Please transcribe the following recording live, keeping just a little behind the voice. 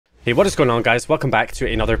Hey, what is going on, guys? Welcome back to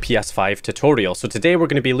another PS5 tutorial. So today we're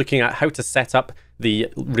going to be looking at how to set up the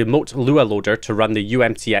remote Lua Loader to run the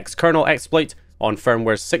umtx kernel exploit on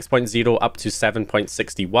firmware 6.0 up to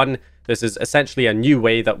 7.61. This is essentially a new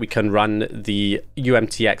way that we can run the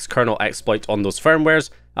umtx kernel exploit on those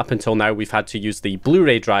firmwares. Up until now, we've had to use the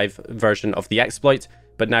Blu-ray drive version of the exploit,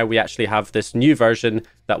 but now we actually have this new version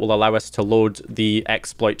that will allow us to load the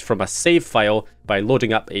exploit from a save file by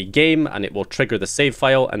loading up a game, and it will trigger the save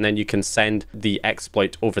file, and then you can send the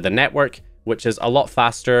exploit over the network, which is a lot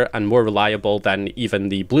faster and more reliable than even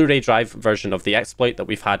the Blu-ray drive version of the exploit that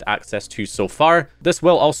we've had access to so far. This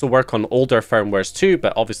will also work on older firmwares too,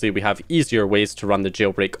 but obviously we have easier ways to run the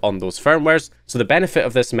jailbreak on those firmwares. So the benefit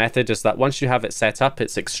of this method is that once you have it set up,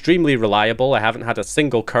 it's extremely reliable. I haven't had a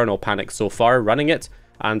single kernel panic so far running it.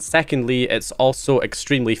 And secondly, it's also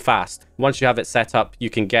extremely fast. Once you have it set up,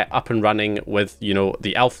 you can get up and running with,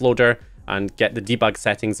 the elf loader and get the debug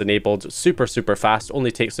settings enabled super fast.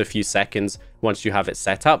 Only takes a few seconds once you have it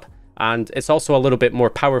set up. And it's also a little bit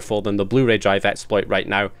more powerful than the Blu-ray drive exploit right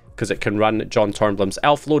now, because it can run John Tornblum's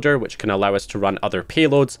elf loader, which can allow us to run other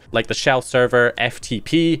payloads like the shell server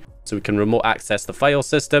FTP, so we can remote access the file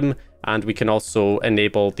system. And we can also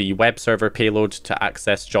enable the web server payload to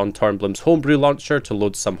access John Tornblum's Homebrew Launcher to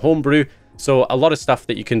load some homebrew. So a lot of stuff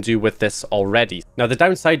that you can do with this already. Now the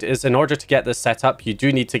downside is, in order to get this set up, you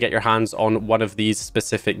do need to get your hands on one of these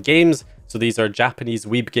specific games. So these are Japanese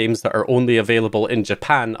weeb games that are only available in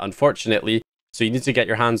Japan, unfortunately. So you need to get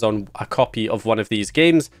your hands on a copy of one of these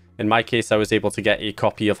games. In my case, I was able to get a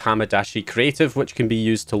copy of Hamadashi Creative, which can be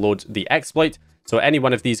used to load the exploit. So any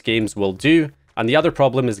one of these games will do. And the other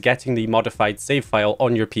problem is getting the modified save file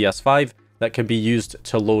on your PS5 that can be used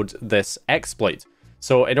to load this exploit.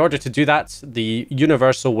 So in order to do that, the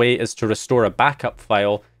universal way is to restore a backup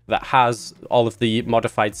file that has all of the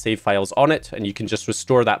modified save files on it, and you can just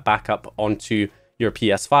restore that backup onto your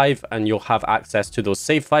PS5 and you'll have access to those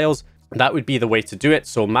save files. That would be the way to do it.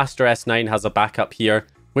 So Master S9 has a backup here,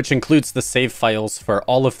 which includes the save files for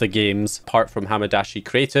all of the games apart from Hamadashi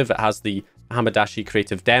Creative. It has the Hamadashi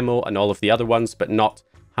Creative demo and all of the other ones, but not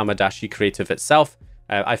Hamadashi Creative itself.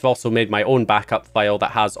 I've also made my own backup file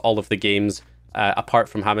that has all of the games apart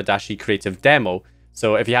from Hamadashi Creative demo.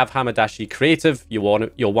 So if you have Hamadashi Creative,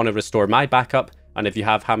 you'll want to restore my backup, and if you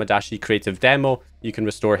have Hamadashi Creative demo, you can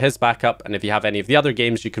restore his backup, and if you have any of the other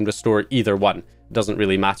games, you can restore either one. It doesn't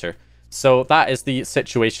really matter. So that is the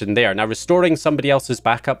situation there. Now, restoring somebody else's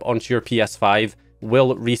backup onto your PS5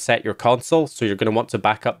 will reset your console, so you're going to want to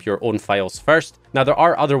back up your own files first. Now, there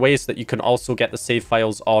are other ways that you can also get the save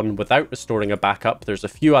files on without restoring a backup. There's a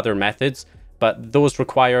few other methods, but those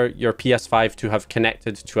require your PS5 to have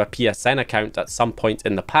connected to a PSN account at some point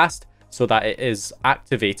in the past, so that it is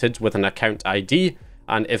activated with an account ID.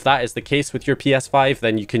 And if that is the case with your PS5,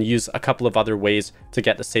 then you can use a couple of other ways to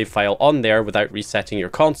get the save file on there without resetting your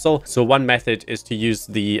console. So one method is to use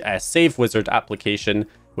the Save Wizard application,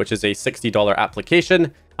 which is a $60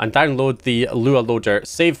 application, and download the Lua Loader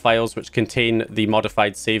save files, which contain the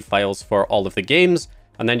modified save files for all of the games.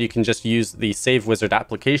 And then you can just use the Save Wizard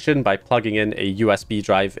application by plugging in a USB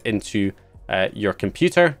drive into your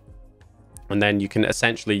computer. And then you can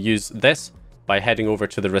essentially use this by heading over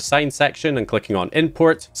to the Resign section and clicking on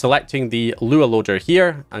Import, selecting the Lua Loader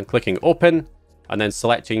here and clicking Open, and then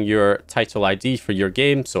selecting your title ID for your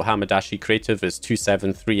game. So Hamadashi Creative is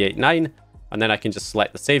 27389. And then I can just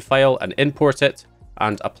select the save file and import it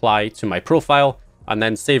and apply to my profile. And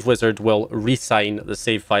then Save Wizard will reassign the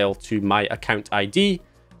save file to my account ID.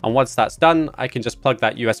 And once that's done, I can just plug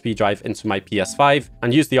that USB drive into my PS5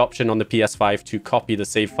 and use the option on the PS5 to copy the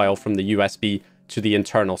save file from the USB to the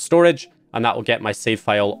internal storage. And that will get my save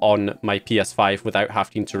file on my PS5 without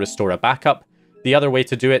having to restore a backup. The other way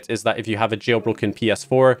to do it is that if you have a jailbroken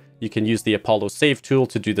PS4, you can use the Apollo Save tool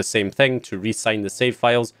to do the same thing, to reassign the save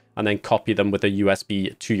files and then copy them with a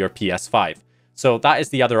USB to your PS5. So that is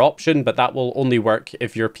the other option, but that will only work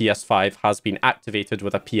if your PS5 has been activated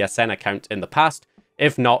with a PSN account in the past.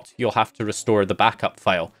 If not, you'll have to restore the backup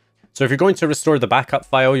file. So if you're going to restore the backup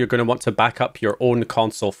file, you're going to want to back up your own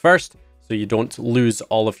console first, so you don't lose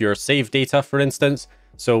all of your save data, for instance.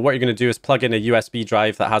 So what you're going to do is plug in a USB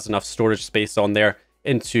drive that has enough storage space on there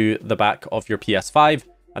into the back of your PS5,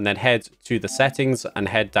 and then head to the settings and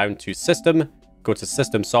head down to System, go to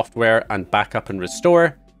System Software and Backup and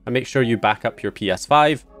Restore, and make sure you back up your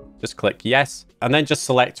PS5. Just click Yes, and then just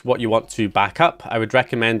select what you want to back up. I would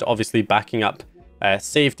recommend obviously backing up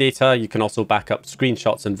save data. You can also back up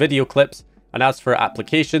screenshots and video clips. And as for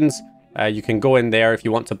applications, you can go in there if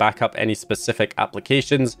you want to back up any specific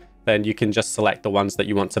applications. Then you can just select the ones that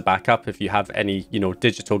you want to back up. If you have any,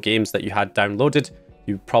 digital games that you had downloaded,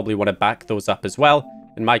 you probably want to back those up as well.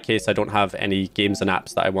 In my case, I don't have any games and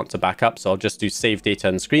apps that I want to back up, so I'll just do save data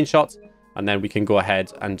and screenshots, and then we can go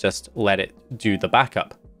ahead and just let it do the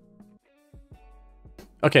backup.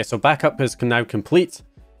 Okay, so backup is now complete.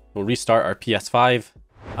 We'll restart our PS5.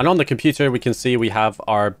 And on the computer, we can see we have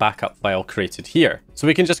our backup file created here. So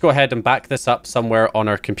we can just go ahead and back this up somewhere on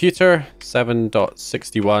our computer,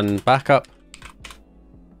 7.61 backup,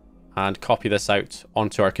 and copy this out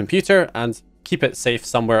onto our computer and keep it safe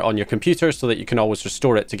somewhere on your computer so that you can always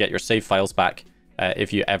restore it to get your save files back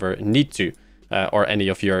if you ever need to, or any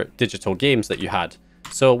of your digital games that you had.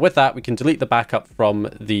 So with that, we can delete the backup from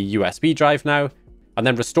the USB drive now, and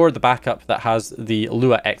then restore the backup that has the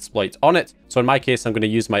Lua exploit on it. So in my case, I'm going to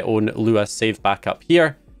use my own Lua save backup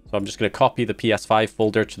here. So I'm just going to copy the PS5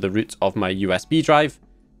 folder to the root of my USB drive.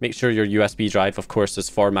 Make sure your USB drive, of course, is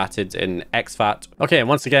formatted in exFAT. Okay, and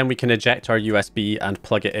once again, we can eject our USB and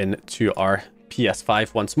plug it in to our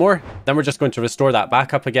PS5 once more. Then we're just going to restore that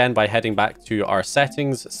backup again by heading back to our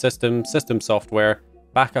settings, system software,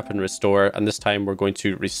 backup and restore. And this time we're going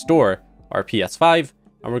to restore our PS5.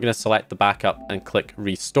 And we're going to select the backup and click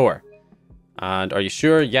restore. And are you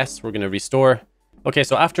sure? Yes, we're going to restore. Okay,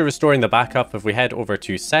 so after restoring the backup, if we head over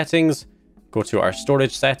to settings, go to our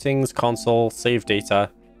storage settings, console, save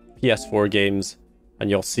data, PS4 games,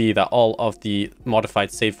 and you'll see that all of the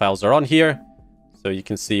modified save files are on here. So you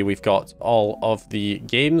can see we've got all of the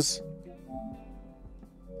games.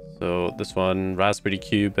 So this one, Raspberry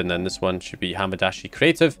Cube, and then this one should be Hamadashi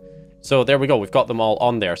Creative. So there we go, we've got them all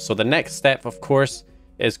on there. So the next step, of course,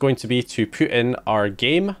 is going to be to put in our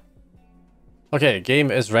game. Okay,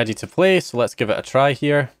 game is ready to play, so let's give it a try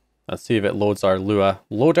here and see if it loads our Lua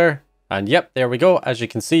Loader. And yep, there we go. As you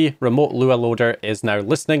can see, remote Lua Loader is now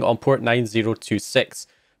listening on port 9026.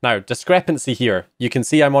 Now, discrepancy here. You can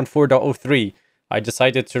see I'm on 4.03. I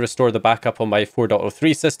decided to restore the backup on my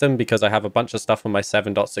 4.03 system because I have a bunch of stuff on my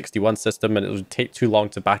 7.61 system and it would take too long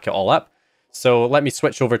to back it all up. So let me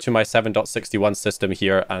switch over to my 7.61 system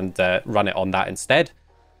here and run it on that instead.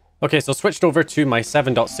 Okay, so switched over to my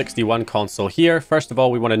 7.61 console here. First of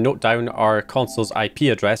all, we want to note down our console's IP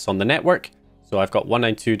address on the network. So I've got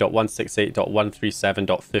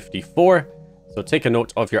 192.168.137.54. So take a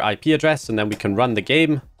note of your IP address and then we can run the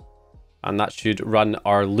game. And that should run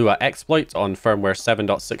our Lua exploit on firmware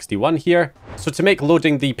 7.61 here. So to make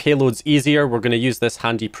loading the payloads easier, we're going to use this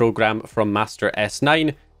handy program from Master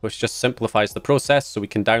S9, which just simplifies the process. So we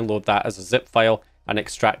can download that as a zip file and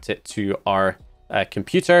extract it to our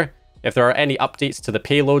computer. If there are any updates to the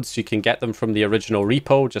payloads, you can get them from the original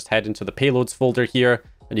repo. Just head into the payloads folder here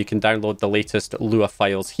and you can download the latest Lua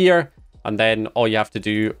files here. And then all you have to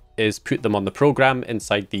do is put them on the program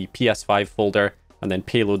inside the PS5 folder and then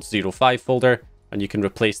payloads 05 folder. And you can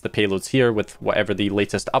replace the payloads here with whatever the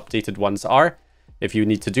latest updated ones are if you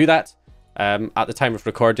need to do that. At the time of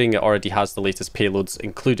recording, it already has the latest payloads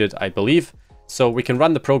included, I believe. So we can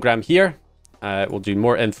run the program here. We'll do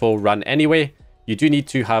more info, run anyway. You do need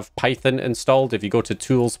to have Python installed. If you go to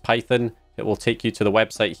Tools, Python, it will take you to the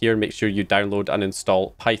website here. Make sure you download and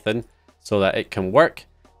install Python so that it can work.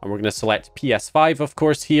 And we're going to select PS5, of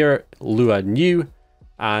course, here, Lua New,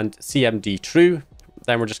 and CMD True.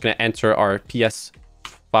 Then we're just going to enter our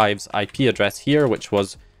PS5's IP address here, which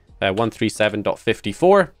was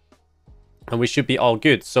 137.54. And we should be all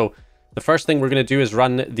good. So the first thing we're going to do is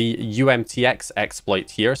run the umtx exploit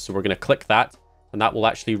here. So we're going to click that. And that will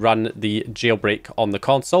actually run the jailbreak on the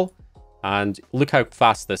console. And look how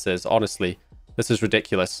fast this is, honestly. This is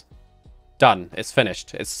ridiculous. Done. It's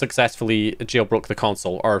finished. It's successfully jailbroke the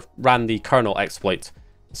console, or ran the kernel exploit.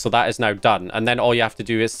 So that is now done. And then all you have to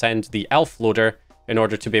do is send the elf loader in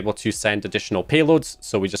order to be able to send additional payloads.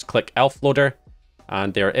 So we just click elf loader,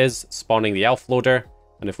 and there it is, spawning the elf loader.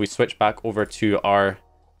 And if we switch back over to our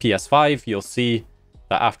PS5, you'll see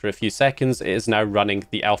that after a few seconds, it is now running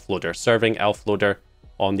the elf loader, serving elf loader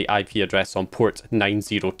on the IP address on port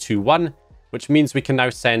 9021, which means we can now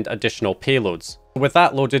send additional payloads. With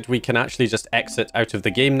that loaded, we can actually just exit out of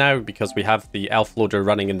the game now because we have the elf loader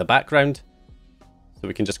running in the background. So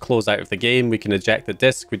we can just close out of the game. We can eject the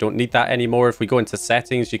disk. We don't need that anymore. If we go into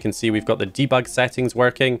settings, you can see we've got the debug settings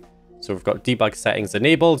working. So we've got debug settings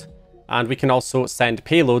enabled, and we can also send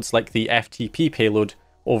payloads like the FTP payload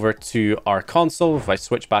over to our console. If I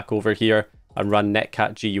switch back over here and run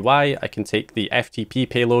netcat GUI, I can take the FTP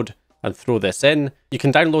payload and throw this in. You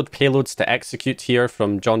can download payloads to execute here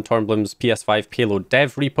from John Tornblum's PS5 payload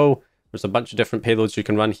dev repo. There's a bunch of different payloads you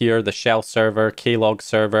can run here, the shell server, klog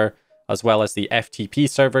server, as well as the FTP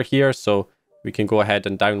server here. So we can go ahead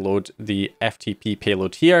and download the FTP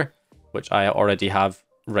payload here, which I already have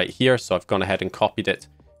right here. So I've gone ahead and copied it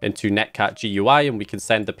into netcat GUI, and we can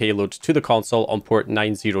send the payload to the console on port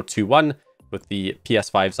 9021 with the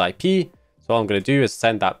PS5's IP. So all I'm going to do is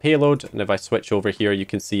send that payload, and if I switch over here, you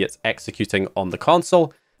can see it's executing on the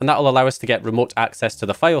console, and that will allow us to get remote access to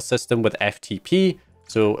the file system with FTP.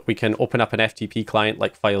 So we can open up an FTP client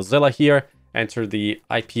like FileZilla here, enter the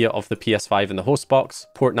IP of the PS5 in the host box,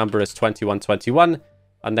 port number is 2121,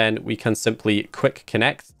 and then we can simply quick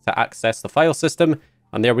connect to access the file system.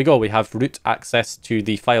 And there we go, we have root access to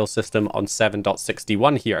the file system on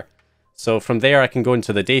 7.61 here. So from there, I can go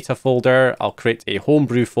into the data folder. I'll create a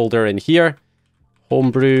Homebrew folder in here,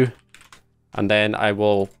 Homebrew, and then I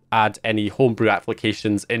will add any Homebrew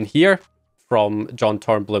applications in here from John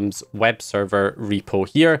Tornblum's web server repo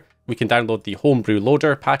here. We can download the Homebrew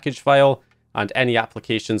Loader package file and any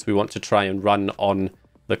applications we want to try and run on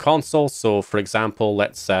the console. So for example,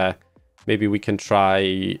 let's maybe we can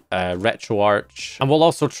try RetroArch, and we'll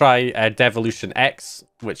also try Devolution X,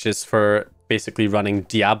 which is for basically running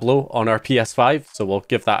Diablo on our PS5. So we'll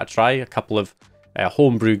give that a try, a couple of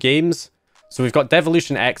homebrew games. So we've got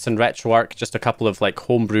Devolution X and RetroArch, just a couple of like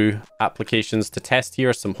homebrew applications to test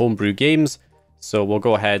here, some homebrew games. So we'll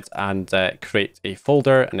go ahead and create a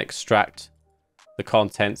folder and extract the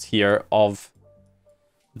contents here of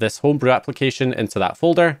this homebrew application into that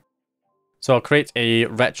folder. So I'll create a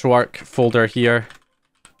RetroArch folder here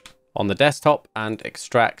on the desktop and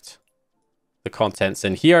extract the contents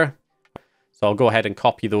in here. So I'll go ahead and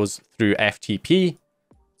copy those through FTP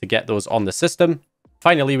to get those on the system.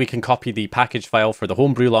 Finally, we can copy the package file for the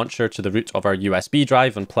Homebrew Launcher to the root of our USB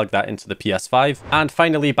drive and plug that into the PS5. And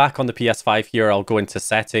finally, back on the PS5 here, I'll go into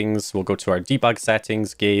settings. We'll go to our debug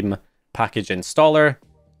settings, game, package installer,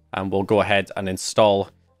 and we'll go ahead and install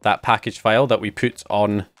that package file that we put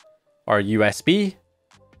on our USB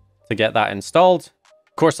to get that installed.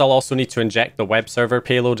 Of course, I'll also need to inject the web server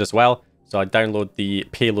payload as well. So I download the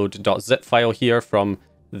payload.zip file here from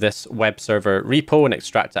this web server repo and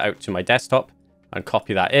extract it out to my desktop and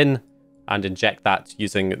copy that in and inject that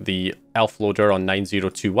using the elf loader on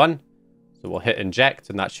 9021. So we'll hit inject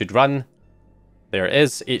and that should run. There it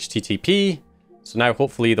is, HTTP. So now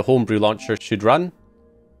hopefully the Homebrew Launcher should run.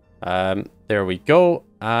 There we go.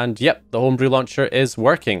 And yep, the Homebrew Launcher is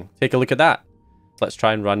working. Take a look at that. Let's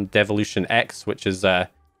try and run Devolution X, which is a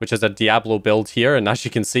Diablo build here. And as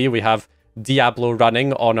you can see, we have Diablo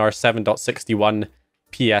running on our 7.61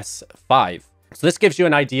 PS5. So this gives you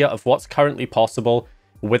an idea of what's currently possible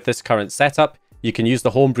with this current setup. You can use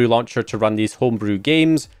the Homebrew Launcher to run these homebrew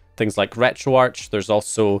games, things like RetroArch. There's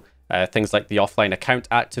also things like the offline account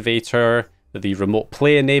activator, the remote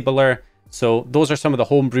play enabler. So those are some of the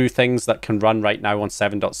homebrew things that can run right now on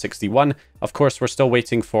 7.61. Of course, we're still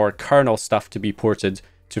waiting for kernel stuff to be ported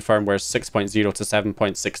to firmware 6.0 to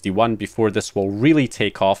 7.61 before this will really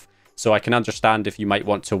take off. So I can understand if you might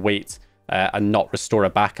want to wait and not restore a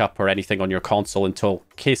backup or anything on your console until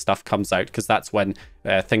K stuff comes out, because that's when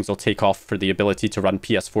things will take off for the ability to run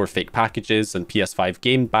PS4 fake packages and PS5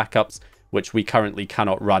 game backups, which we currently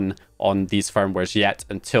cannot run on these firmwares yet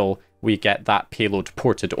until we get that payload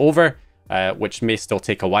ported over, which may still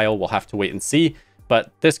take a while. We'll have to wait and see.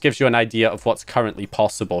 But this gives you an idea of what's currently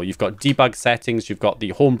possible. You've got debug settings, you've got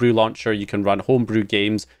the Homebrew Launcher, you can run homebrew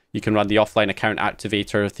games, you can run the offline account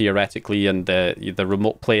activator theoretically, and the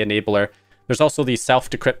remote play enabler. There's also the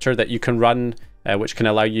self-decryptor that you can run, which can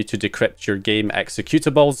allow you to decrypt your game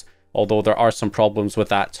executables, although there are some problems with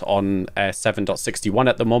that on 7.61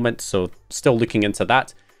 at the moment, so still looking into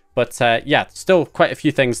that. But yeah, still quite a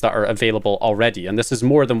few things that are available already, and this is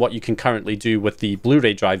more than what you can currently do with the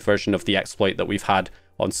Blu-ray drive version of the exploit that we've had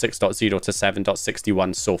on 6.0 to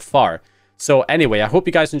 7.61 so far. So anyway, I hope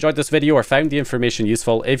you guys enjoyed this video or found the information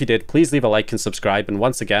useful. If you did, please leave a like and subscribe, and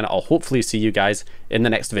once again, I'll hopefully see you guys in the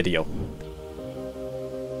next video.